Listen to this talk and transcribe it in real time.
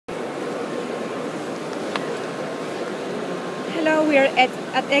hello. We are at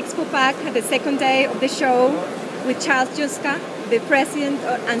Expo Pack at the second day of the show with Charles Yuska, the president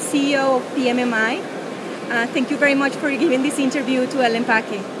and CEO of PMMI. Thank you very much for giving this interview to El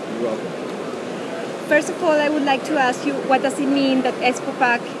Empaque. You're welcome. First of all, I would like to ask you, what does it mean that Expo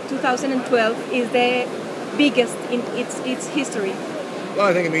Pack 2012 is the biggest in its history? Well,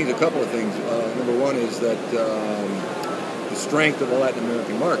 I think it means a couple of things. Number one is that the strength of the Latin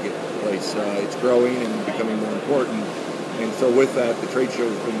American marketplace, it's growing and becoming more important. And so with that, the trade show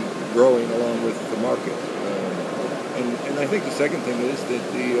has been growing along with the market. And I think the second thing is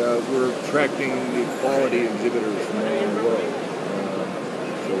that we're attracting the quality exhibitors from all over the world.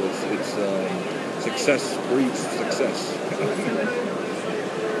 So it's success breeds success.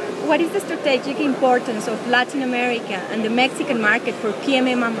 What is the strategic importance of Latin America and the Mexican market for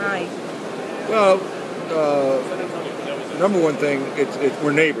PMMI? Well, number one thing,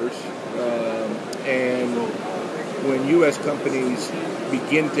 we're neighbors, and when U.S. companies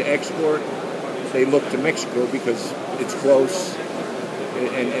begin to export, they look to Mexico because it's close,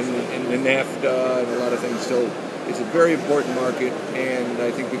 and the NAFTA and a lot of things. So it's a very important market, and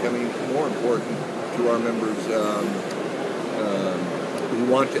I think becoming more important to our members who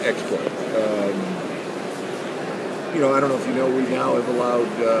want to export. I don't know if you know, we now have allowed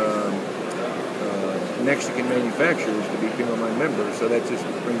Mexican manufacturers to be PMMI members, so that just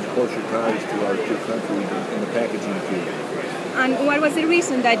brings closer ties to our two countries in the packaging field. And what was the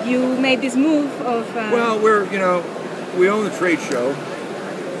reason that you made this move of? Well, we own the trade show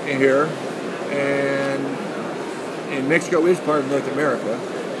in here, and Mexico is part of North America,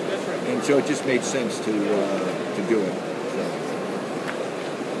 and so it just made sense to do it. So.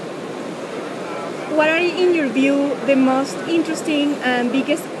 What are, in your view, the most interesting and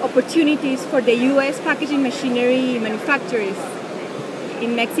biggest opportunities for the U.S. packaging machinery manufacturers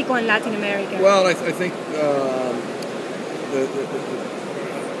in Mexico and Latin America? Well, I think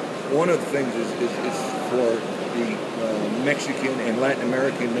one of the things is for the Mexican and Latin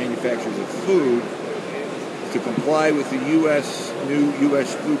American manufacturers of food to comply with the new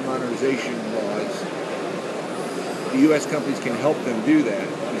U.S. food modernization laws. The U.S. companies can help them do that,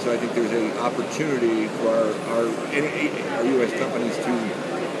 and so I think there's an opportunity for our U.S. companies to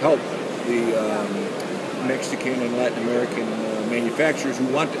help the Mexican and Latin American manufacturers who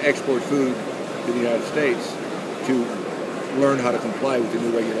want to export food to the United States to learn how to comply with the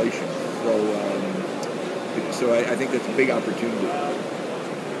new regulations. So I think that's a big opportunity.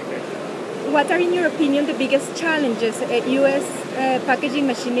 What are, in your opinion, the biggest challenges U.S. packaging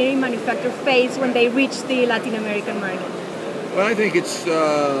machinery manufacturers face when they reach the Latin American market? Well, I think it's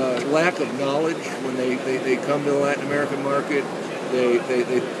lack of knowledge when they come to the Latin American market. They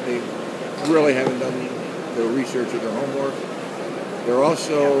really haven't done their research or their homework. They're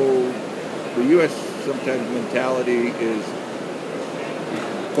also, the U.S. sometimes mentality is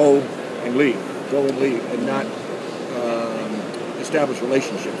go and leave, and not establish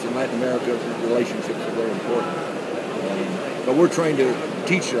relationships. In Latin America, relationships are very important. But we're trying to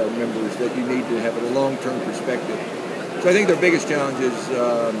teach our members that you need to have a long-term perspective. So I think their biggest challenge is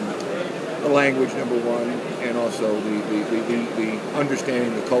the language, number one, and also the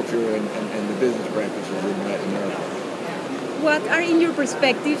understanding the culture and the business practices in Latin America. What are, in your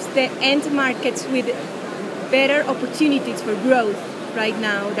perspectives, the end markets with better opportunities for growth right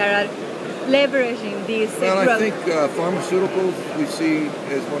now that are leveraging this growth? Well, I think pharmaceuticals we see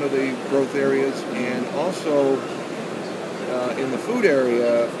as one of the growth areas, and also in the food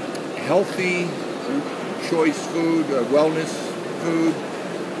area, healthy choice food, wellness food.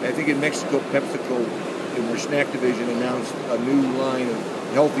 I think in Mexico, PepsiCo, in their snack division, announced a new line of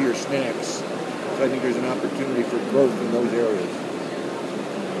healthier snacks. So I think there's an opportunity for growth in those areas.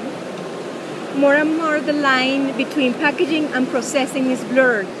 More and more the line between packaging and processing is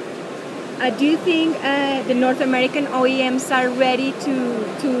blurred. Do you think the North American OEMs are ready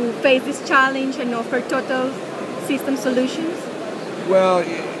to face this challenge and offer total system solutions? Well,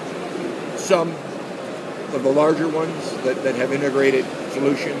 some of the larger ones that have integrated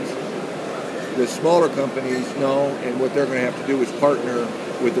solutions. The smaller companies, no, and what they're going to have to do is partner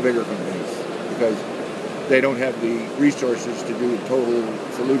with the bigger companies because they don't have the resources to do a total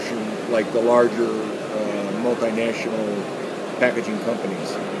solution like the larger multinational packaging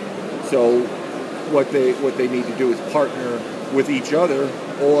companies. So what they need to do is partner with each other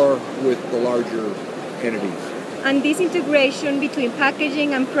or with the larger entities. And this integration between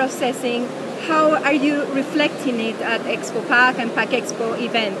packaging and processing, how are you reflecting it at Expo Pack and Pack Expo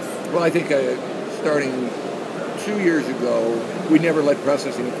events? Well, I think starting 2 years ago, we never let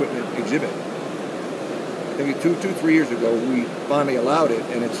processing equipment exhibit. I think 3 years ago, we finally allowed it,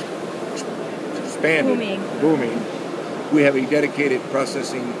 and it's expanding, booming. we have a dedicated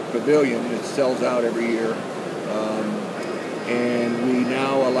processing pavilion that sells out every year, and we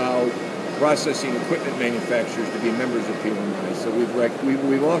now allow processing equipment manufacturers to be members of PMMI. So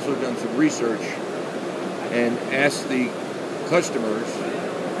we've also done some research and asked the customers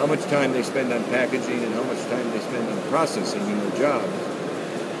how much time they spend on packaging and how much time they spend on processing in their jobs.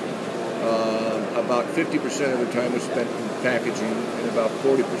 About 50% of the time was spent in packaging, and about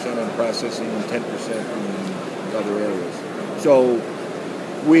 40% on processing, and 10% in other areas. So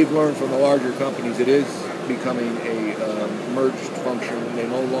we've learned from the larger companies it is becoming a merged function. They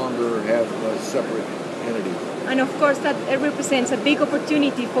no longer have a separate entity. And of course, that represents a big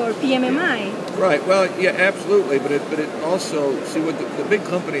opportunity for PMMI. Right. Well, yeah, absolutely. But it also, see, what the big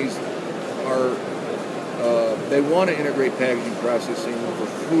companies are, they want to integrate packaging processing for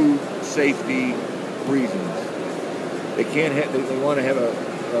food safety reasons. They can't have. They want to have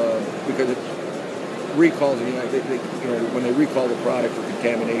because it recalls. When they recall the product for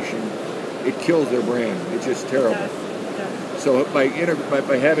contamination, it kills their brand. It's just terrible. So by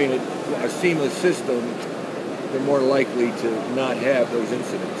having a seamless system, they're more likely to not have those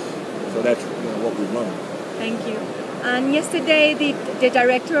incidents. So that's what we've learned. Thank you. And yesterday, the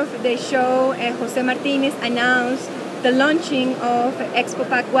director of the show, Jose Martinez, announced the launching of Expo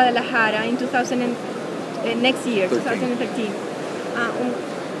Pack Guadalajara in next year, 2013.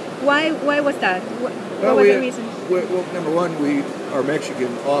 Why was that? What was the reason? Well, number one, our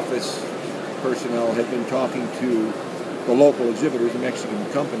Mexican office personnel had been talking to the local exhibitors, the Mexican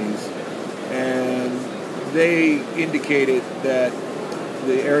companies, and they indicated that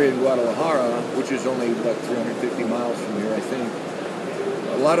the area in Guadalajara, which is only about 350 miles from here, I think,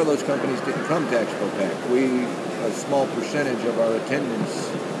 a lot of those companies didn't come to Expo Pack. A small percentage of our attendance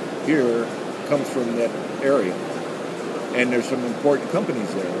here comes from that area. And there's some important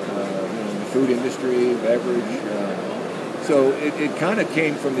companies there, the food industry, beverage. So it kind of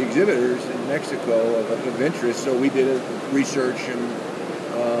came from the exhibitors in Mexico of interest. So we did a research and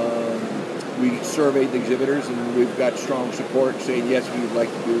we surveyed the exhibitors, and we've got strong support saying, yes, we would like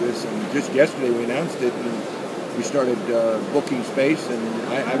to do this. And just yesterday we announced it, and we started booking space, and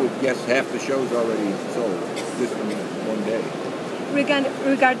I would guess half the show's already sold just in one day.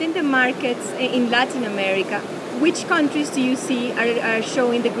 Regarding the markets in Latin America, which countries do you see are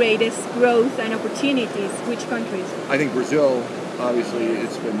showing the greatest growth and opportunities? Which countries? I think Brazil, obviously,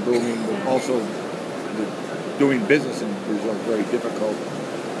 it's been booming. But also, doing business in Brazil is very difficult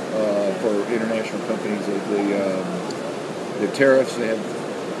for international companies. The tariffs, they have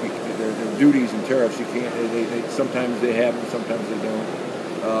their duties and tariffs. You can't. They sometimes they have them, sometimes they don't.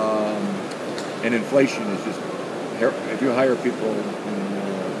 And inflation is just. If you hire people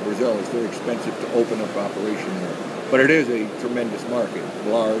in Brazil, it's very expensive to open up operation there. But it is a tremendous market,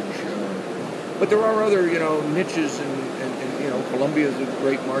 large. But there are other, niches, and Colombia is a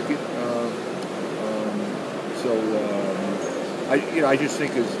great market. I just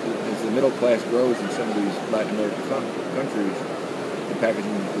think as the middle class grows in some of these Latin American countries, the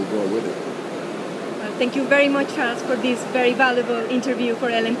packaging will grow with it. Well, thank you very much, Charles, for this very valuable interview for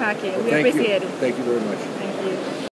El Empaque. We appreciate it. Thank you very much. Thank you.